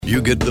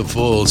you get the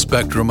full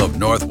spectrum of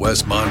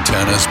Northwest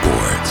Montana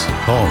sports.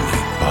 Only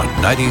on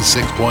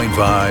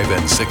 96.5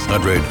 and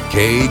 600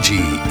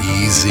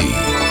 KGEZ.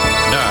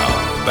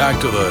 Now, back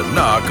to the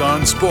Nach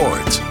On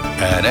Sports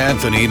and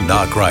Anthony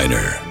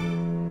Nachreiner.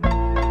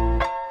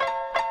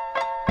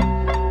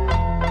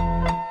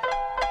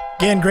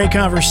 Again, great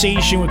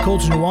conversation with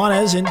Colton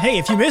Nuanez. And hey,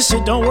 if you missed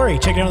it, don't worry.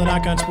 Check it out on the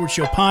Nach On Sports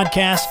Show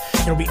podcast.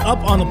 It'll be up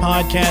on the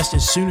podcast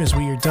as soon as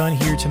we are done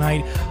here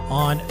tonight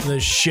on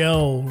the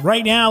show.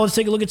 Right now, let's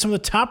take a look at some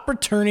of the top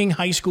returning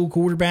high school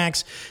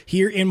quarterbacks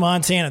here in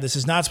Montana. This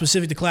is not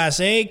specific to Class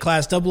A,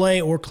 Class AA,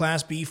 or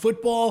Class B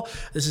football.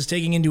 This is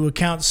taking into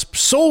account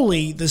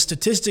solely the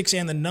statistics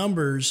and the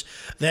numbers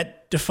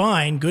that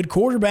define good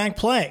quarterback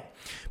play.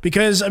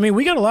 Because, I mean,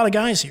 we got a lot of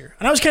guys here.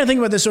 And I was kind of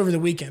thinking about this over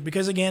the weekend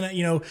because, again,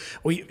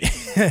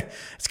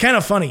 it's kind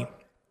of funny.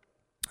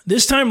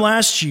 This time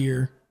last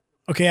year,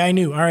 okay, I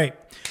knew, all right,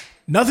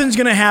 nothing's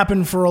going to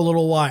happen for a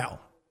little while.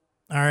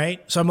 All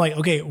right. So I'm like,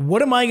 okay,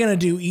 what am I going to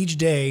do each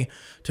day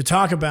to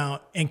talk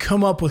about and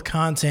come up with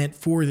content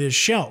for this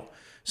show?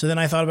 So then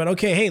I thought about,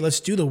 okay, hey, let's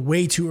do the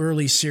way too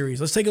early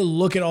series. Let's take a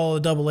look at all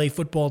the AA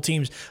football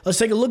teams. Let's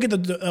take a look at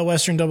the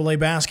Western AA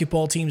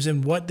basketball teams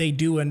and what they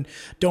do and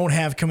don't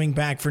have coming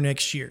back for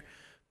next year.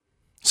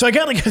 So I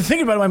got like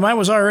thinking about it. My mind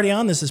was already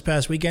on this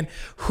past weekend.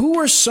 Who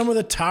are some of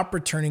the top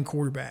returning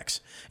quarterbacks?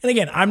 And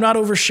again, I'm not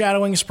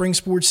overshadowing spring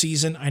sports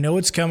season. I know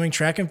it's coming.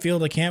 Track and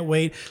field, I can't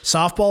wait.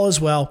 Softball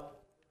as well.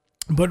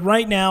 But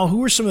right now,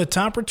 who are some of the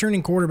top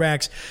returning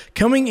quarterbacks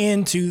coming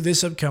into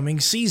this upcoming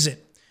season?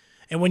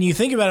 And when you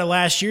think about it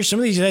last year, some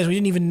of these guys we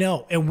didn't even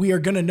know. And we are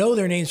going to know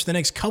their names for the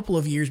next couple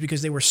of years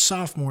because they were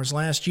sophomores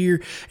last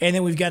year. And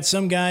then we've got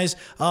some guys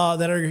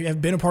that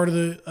have been a part of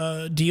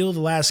the deal the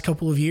last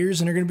couple of years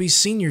and are going to be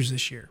seniors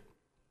this year.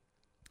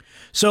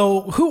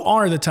 So who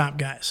are the top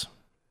guys?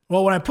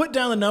 Well, when I put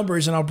down the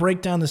numbers, and I'll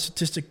break down the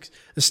statistics,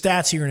 the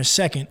stats here in a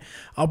second,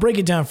 I'll break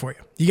it down for you.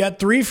 You got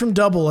 3 from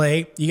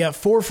AA, you got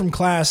 4 from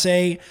Class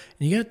A,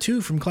 and you got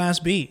 2 from Class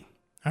B.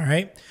 All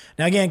right.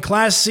 Now, again,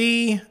 Class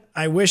C,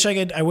 I wish I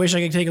could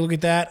take a look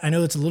at that. I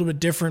know it's a little bit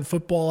different.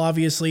 Football,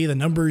 obviously, the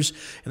numbers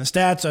and the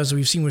stats, as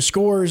we've seen with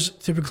scores,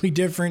 typically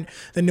different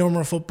than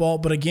normal football.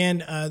 But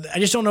again, I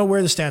just don't know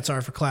where the stats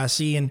are for Class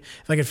C. And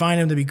if I could find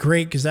them, that'd be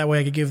great because that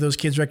way I could give those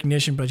kids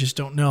recognition, but I just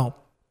don't know.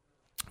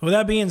 With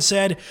that being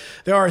said,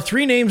 there are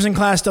 3 names in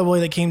Class AA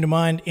that came to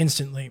mind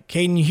instantly.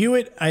 Caden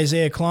Hewitt,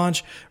 Isaiah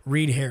Clonch,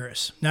 Reed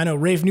Harris. Now, I know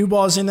Rafe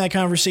Newball is in that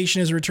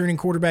conversation as a returning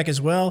quarterback as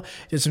well.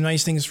 Did some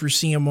nice things for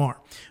CMR.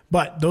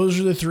 But those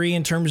are the 3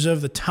 in terms of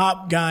the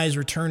top guys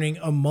returning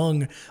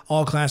among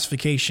all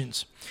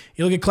classifications.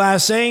 You look at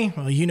Class A,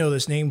 well, you know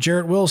this name,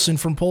 Jarrett Wilson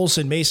from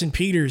Polson, Mason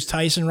Peters,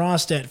 Tyson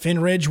Rostedt, Finn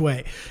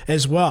Ridgway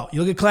as well.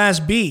 You look at Class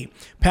B,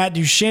 Pat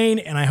Duchesne,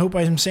 and I hope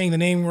I'm saying the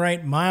name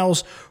right,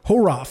 Miles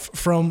Horoff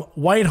from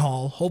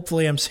Whitehall.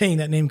 Hopefully I'm saying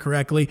that name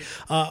correctly.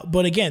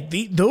 But again,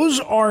 those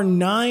are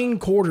 9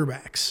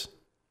 quarterbacks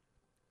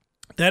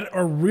that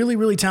are really,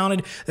 really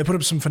talented, that put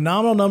up some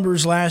phenomenal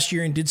numbers last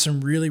year and did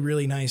some really,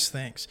 really nice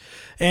things.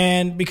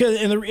 And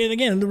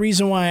again, the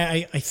reason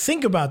why I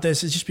think about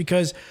this is just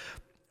because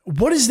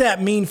what does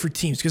that mean for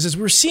teams? Because as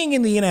we're seeing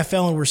in the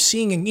NFL and we're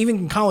seeing even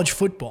in college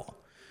football,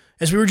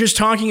 as we were just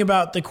talking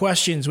about the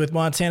questions with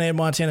Montana and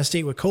Montana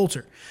State with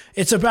Coulter,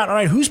 it's about, all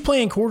right, who's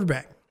playing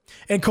quarterback?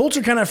 And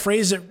Coulter kind of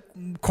phrased it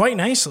quite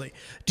nicely.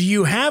 Do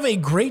you have a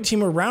great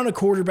team around a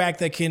quarterback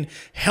that can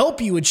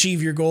help you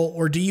achieve your goal,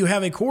 or do you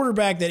have a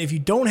quarterback that, if you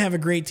don't have a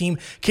great team,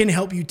 can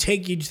help you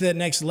take you to that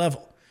next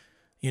level?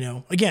 You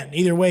know, again,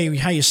 either way,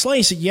 how you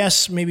slice it,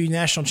 yes, maybe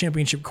national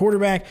championship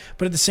quarterback,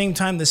 but at the same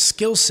time, the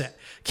skill set.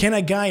 Can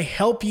a guy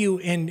help you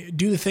and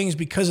do the things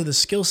because of the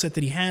skill set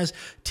that he has,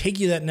 take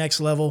you to that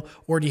next level,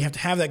 or do you have to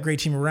have that great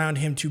team around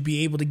him to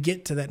be able to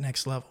get to that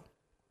next level?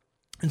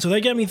 And so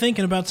that got me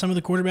thinking about some of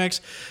the quarterbacks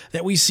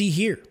that we see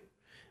here.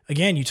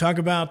 Again, you talk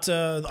about,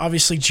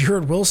 obviously,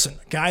 Jarrett Wilson,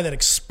 a guy that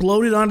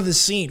exploded onto the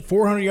scene,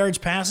 400 yards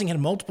passing, had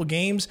multiple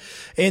games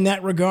in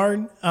that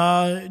regard.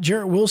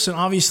 Jarrett Wilson,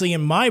 obviously,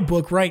 in my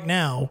book right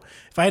now,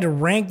 if I had to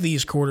rank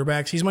these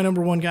quarterbacks, he's my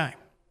number 1 guy.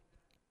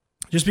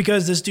 Just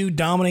because this dude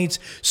dominates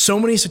so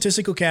many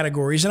statistical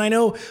categories. And I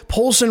know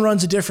Polson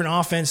runs a different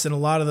offense than a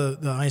lot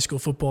of the high school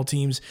football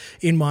teams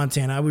in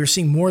Montana. We were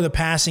seeing more of the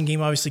passing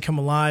game obviously come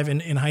alive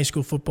in high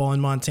school football in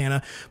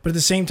Montana. But at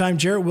the same time,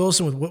 Jarrett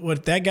Wilson, with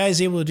what that guy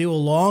is able to do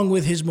along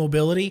with his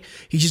mobility,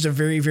 he's just a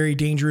very, very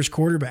dangerous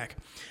quarterback.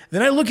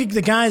 Then I look at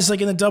the guys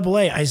like in the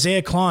AA,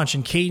 Isaiah Clonch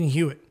and Caden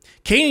Hewitt.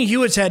 Caden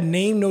Hewitt's had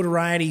name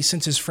notoriety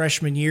since his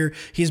freshman year.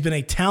 He's been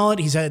a talent.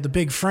 He's had the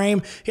big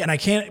frame, and I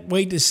can't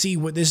wait to see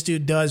what this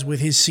dude does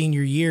with his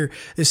senior year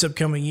this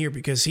upcoming year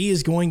because he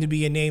is going to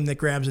be a name that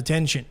grabs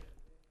attention.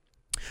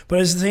 But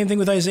it's the same thing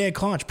with Isaiah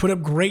Clonch. Put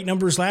up great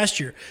numbers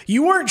last year.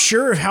 You weren't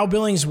sure of how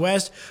Billings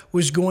West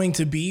was going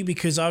to be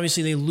because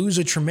obviously they lose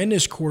a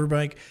tremendous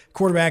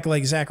quarterback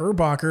like Zach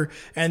Urbacher,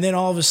 and then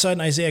all of a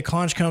sudden Isaiah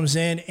Clonch comes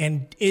in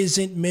and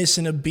isn't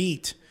missing a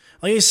beat.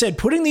 Like I said,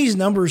 putting these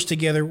numbers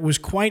together was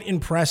quite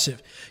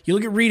impressive. You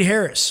look at Reed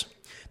Harris.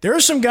 there are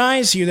some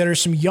guys here that are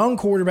some young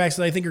quarterbacks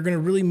that I think are going to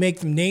really make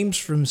them names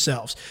for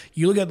themselves.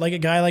 You look at like a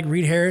guy like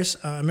Reed Harris.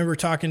 I remember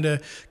talking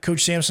to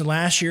Coach Sampson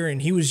last year,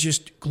 and he was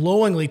just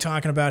glowingly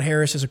talking about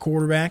Harris as a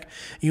quarterback.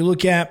 You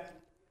look at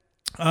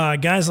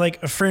guys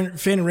like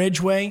Finn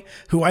Ridgway,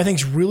 who I think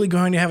is really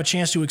going to have a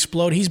chance to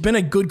explode. He's been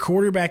a good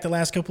quarterback the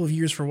last couple of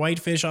years for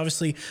Whitefish.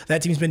 Obviously,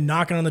 that team's been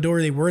knocking on the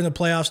door. They were in the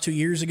playoffs 2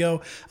 years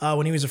ago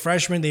when he was a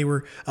freshman. They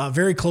were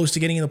very close to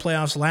getting in the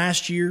playoffs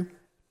last year.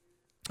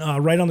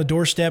 Right on the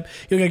doorstep.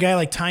 You look at a guy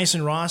like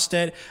Tyson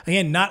Rosted.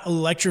 Again, not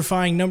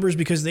electrifying numbers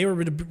because they were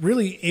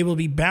really able to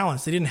be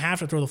balanced. They didn't have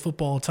to throw the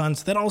football a ton,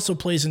 so that also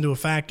plays into a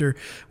factor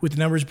with the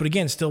numbers. But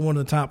again, still one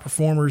of the top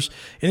performers.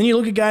 And then you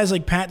look at guys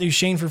like Pat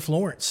Duchesne for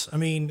Florence. I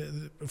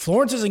mean,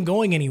 Florence isn't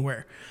going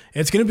anywhere.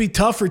 It's going to be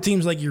tough for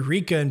teams like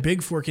Eureka and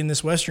Big Fork in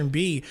this Western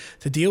B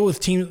to deal with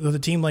a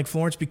team like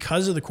Florence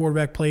because of the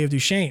quarterback play of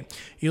Duchesne.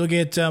 You look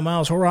at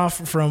Miles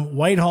Horoff from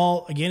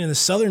Whitehall, again in the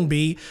Southern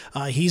B.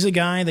 He's a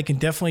guy that can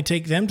definitely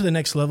take them to the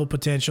next level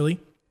potentially.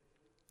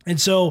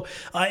 And so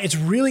it's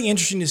really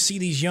interesting to see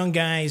these young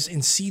guys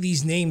and see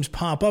these names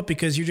pop up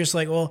because you're just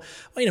like, well,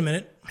 wait a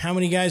minute. How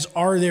many guys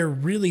are there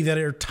really that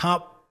are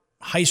top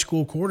high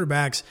school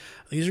quarterbacks?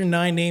 These are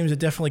 9 names that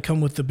definitely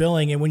come with the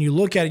billing. And when you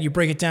look at it, you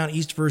break it down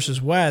East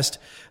versus West.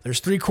 There's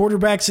 3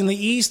 quarterbacks in the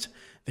East.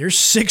 There's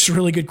 6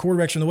 really good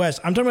quarterbacks from the West.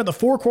 I'm talking about the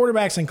 4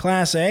 quarterbacks in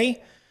Class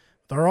A.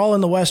 They're all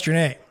in the Western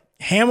A.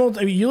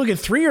 Hamilton, I mean, you look at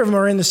 3 of them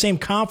are in the same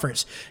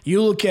conference.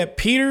 You look at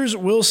Peters,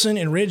 Wilson,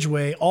 and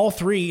Ridgway, all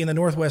 3 in the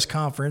Northwest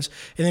Conference.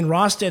 And then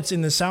Rosted's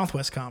in the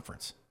Southwest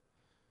Conference.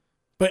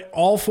 But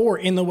all 4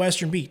 in the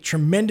Western B.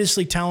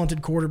 Tremendously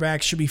talented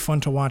quarterbacks. Should be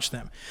fun to watch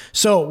them.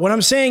 So what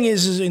I'm saying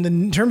is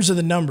in terms of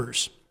the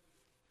numbers,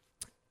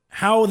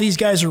 how these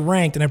guys are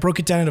ranked, and I broke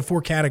it down into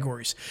 4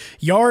 categories.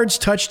 Yards,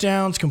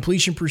 touchdowns,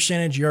 completion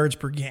percentage, yards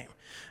per game.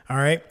 All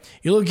right.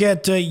 You look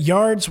at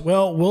yards.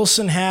 Well,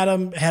 Wilson had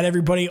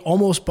everybody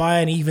almost by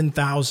an even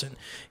 1,000.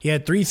 He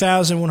had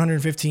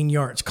 3,115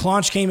 yards.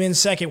 Clonch came in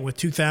second with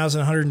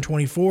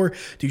 2,124.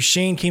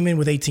 Duchesne came in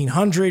with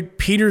 1,800.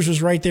 Peters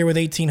was right there with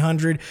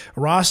 1,800.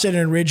 Rosted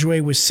and Ridgway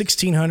was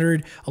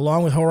 1,600,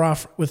 along with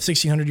Horoff with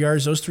 1,600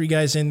 yards. Those 3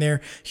 guys in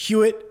there.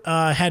 Hewitt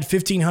had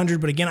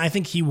 1,500, but again, I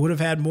think he would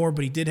have had more,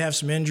 but he did have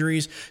some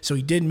injuries, so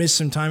he did miss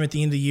some time at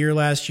the end of the year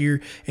last year.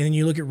 And then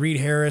you look at Reed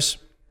Harris.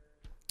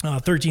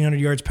 1,300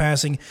 yards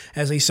passing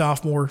as a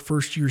sophomore,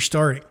 first year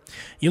starting.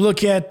 You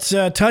look at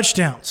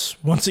touchdowns.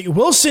 Once again,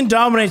 Wilson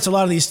dominates a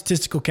lot of these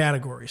statistical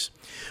categories.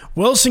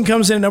 Wilson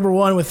comes in at number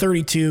 1 with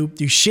 32.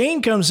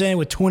 Duchesne comes in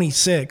with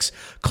 26.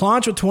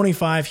 Clonch with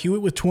 25.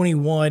 Hewitt with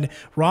 21.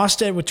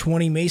 Rosted with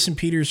 20. Mason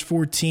Peters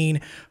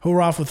 14.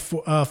 Horoff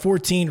with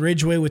 14.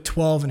 Ridgway with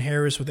 12. And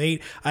Harris with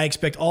 8. I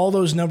expect all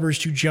those numbers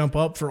to jump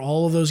up for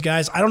all of those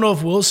guys. I don't know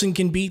if Wilson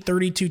can beat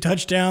 32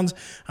 touchdowns.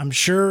 I'm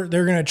sure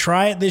they're going to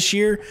try it this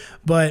year.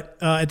 But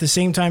at the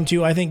same time,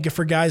 too, I think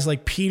for guys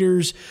like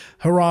Peters,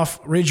 Horoff,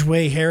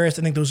 Ridgway, Harris,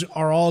 I think those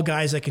are all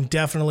guys that can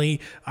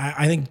definitely,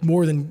 I think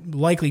more than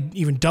likely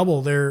even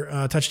double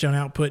their touchdown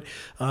output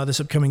this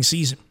upcoming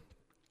season.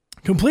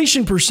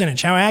 Completion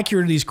percentage, how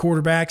accurate are these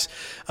quarterbacks?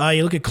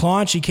 You look at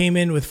Clonch, he came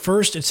in with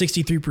first at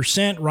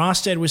 63%.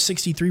 Rosted was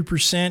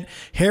 63%.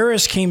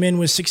 Harris came in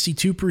with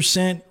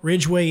 62%.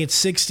 Ridgway at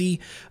 60.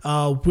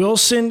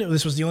 Wilson,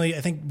 this was the only,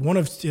 I think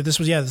this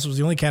was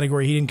the only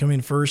category he didn't come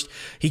in first.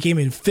 He came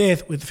in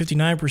 5th with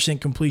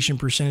 59% completion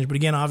percentage. But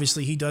again,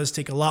 obviously he does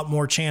take a lot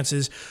more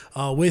chances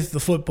with the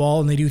football,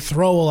 and they do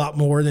throw a lot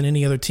more than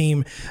any other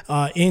team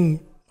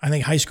in, I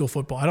think, high school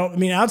football.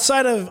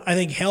 Outside of, I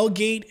think,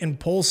 Hellgate and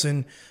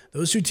Polson,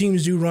 those 2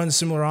 teams do run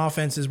similar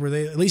offenses where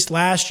they, at least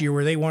last year,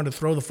 where they wanted to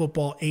throw the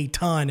football a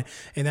ton,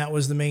 and that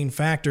was the main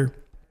factor.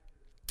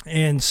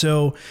 And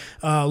so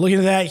looking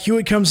at that,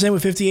 Hewitt comes in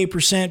with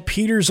 58%.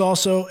 Peters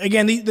also,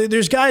 again,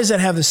 there's guys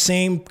that have the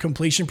same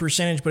completion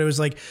percentage, but it was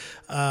like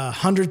a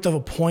 100th of a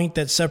point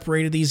that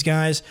separated these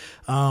guys.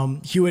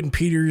 Hewitt and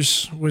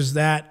Peters was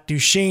that.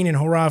 Duchesne and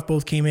Horoff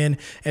both came in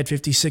at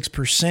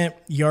 56%.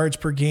 Yards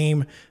per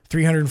game,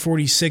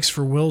 346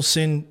 for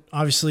Wilson,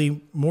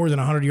 obviously more than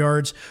 100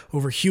 yards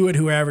over Hewitt,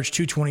 who averaged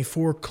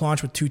 224,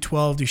 Clonch with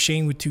 212,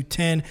 Duchesne with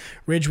 210,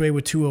 Ridgway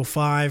with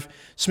 205.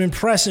 Some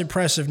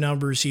impressive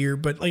numbers here,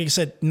 but like I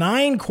said,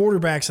 9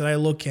 quarterbacks that I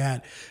look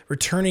at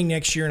returning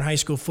next year in high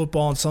school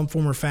football in some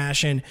form or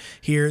fashion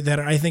here that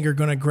I think are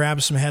going to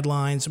grab some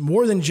headlines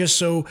more than just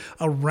so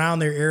around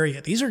their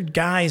area. These are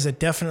guys that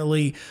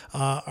definitely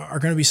are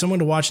going to be someone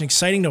to watch and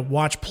exciting to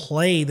watch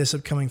play this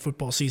upcoming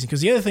football season. Because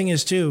the other thing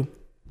is, too,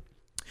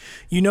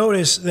 you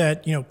notice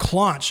that,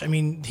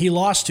 Clonch, he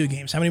lost 2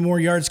 games. How many more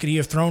yards could he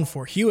have thrown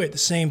for? Hewitt, the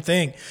same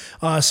thing.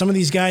 Some of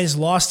these guys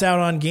lost out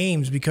on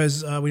games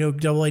because we know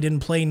AA didn't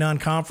play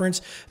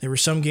non-conference. There were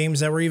some games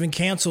that were even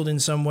canceled in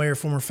some way or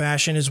form or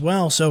fashion as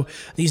well. So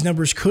these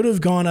numbers could have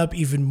gone up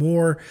even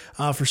more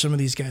for some of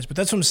these guys. But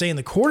that's what I'm saying.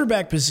 The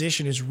quarterback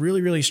position is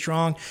really, really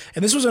strong.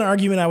 And this was an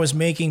argument I was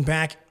making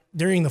back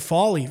during the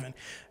fall even.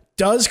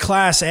 Does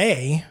Class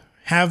A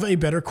have a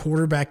better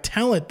quarterback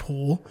talent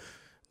pool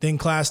than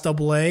Class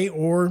AA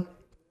or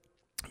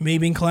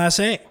maybe in Class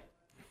A?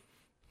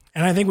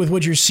 And I think with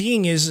what you're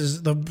seeing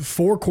is the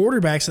 4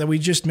 quarterbacks that we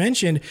just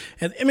mentioned.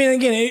 I mean,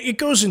 again, it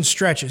goes in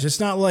stretches. It's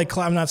not like,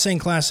 I'm not saying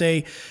Class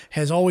A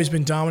has always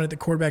been dominant at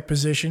the quarterback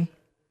position.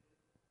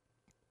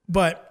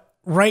 But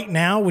right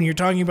now, when you're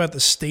talking about the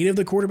state of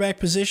the quarterback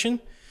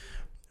position,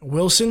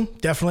 Wilson,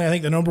 definitely, I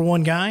think, the number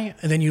one guy.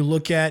 And then you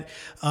look at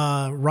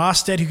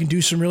Rosted, who can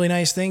do some really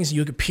nice things. You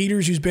look at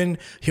Peters,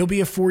 he'll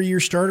be a 4-year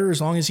starter as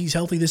long as he's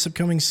healthy this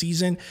upcoming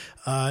season.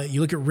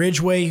 You look at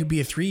Ridgeway, who'd be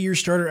a 3-year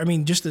starter. I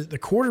mean, just the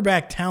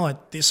quarterback talent.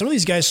 Some of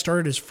these guys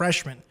started as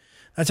freshmen.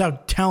 That's how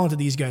talented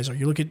these guys are.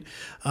 You look at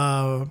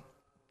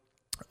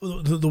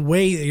the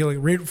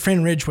way,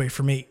 Finn Ridgeway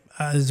for me.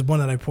 Is one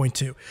that I point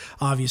to,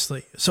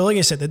 obviously. So like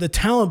I said, the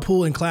talent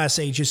pool in Class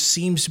A just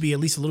seems to be at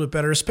least a little bit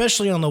better,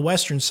 especially on the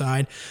Western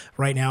side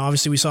right now.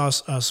 Obviously, we saw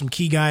some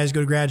key guys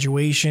go to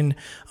graduation.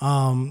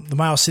 The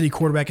Miles City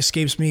quarterback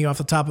escapes me off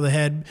the top of the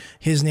head,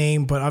 his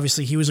name, but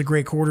obviously he was a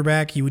great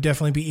quarterback. He would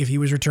definitely be, if he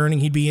was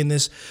returning, he'd be in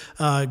this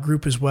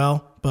group as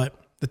well. But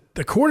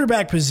the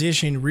quarterback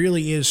position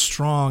really is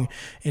strong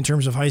in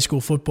terms of high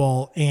school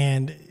football,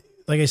 and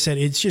like I said,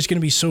 it's just going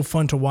to be so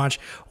fun to watch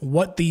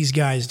what these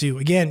guys do.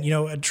 Again,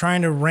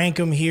 trying to rank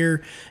them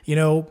here,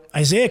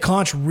 Isaiah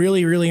Conch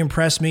really, really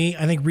impressed me.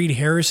 I think Reed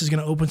Harris is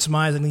going to open some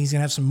eyes. I think he's going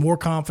to have some more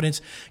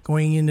confidence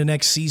going into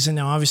next season.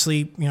 Now,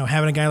 obviously,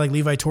 having a guy like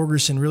Levi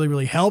Torgerson really,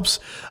 really helps.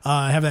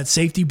 Have that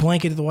safety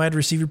blanket at the wide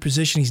receiver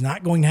position. He's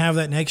not going to have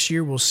that next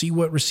year. We'll see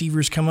what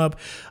receivers come up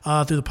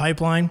through the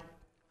pipeline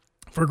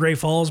for Great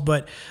Falls,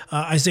 but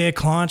Isaiah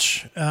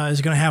Conch is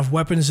going to have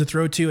weapons to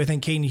throw to. I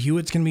think Caden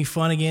Hewitt's going to be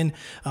fun again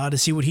to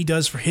see what he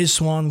does for his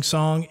swan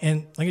song.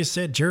 And like I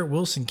said, Jarrett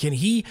Wilson, can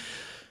he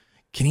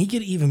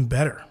get even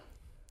better?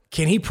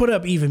 Can he put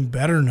up even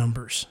better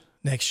numbers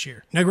next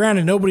year? Now,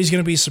 granted, nobody's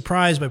going to be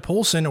surprised by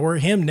Polson or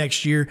him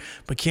next year,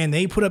 but can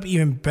they put up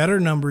even better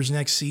numbers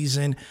next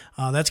season?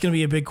 That's going to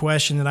be a big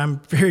question that I'm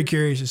very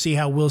curious to see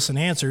how Wilson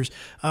answers.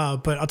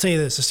 But I'll tell you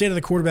this, the state of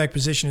the quarterback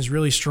position is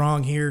really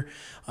strong here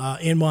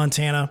in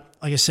Montana.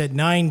 Like I said,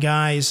 9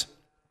 guys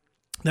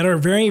that are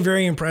very,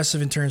 very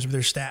impressive in terms of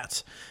their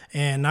stats,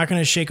 and not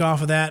going to shake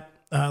off of that.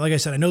 Like I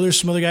said, I know there's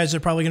some other guys that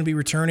are probably going to be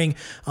returning,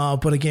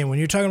 but again, when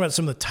you're talking about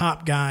some of the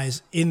top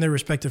guys in their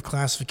respective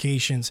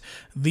classifications,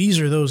 these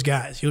are those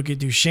guys. You look at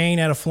Duchesne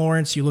out of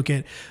Florence, you look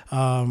at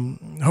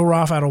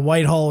Horoff out of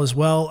Whitehall as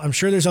well. I'm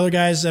sure there's other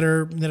guys that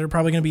are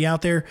probably going to be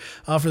out there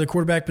for the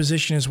quarterback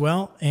position as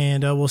well,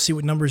 and we'll see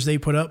what numbers they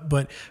put up.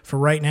 But for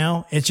right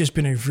now, it's just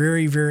been a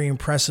very, very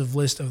impressive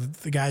list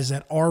of the guys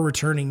that are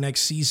returning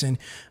next season,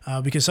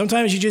 because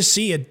sometimes you just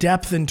see a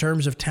depth in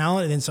terms of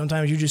talent, and then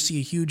sometimes you just see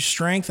a huge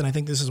strength, and I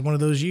think this is one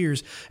of those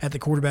years at the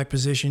quarterback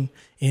position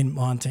in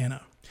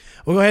Montana.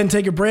 We'll go ahead and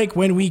take a break.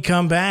 When we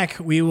come back,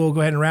 we will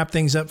go ahead and wrap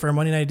things up for our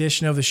Monday night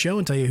edition of the show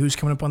and tell you who's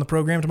coming up on the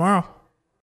program tomorrow.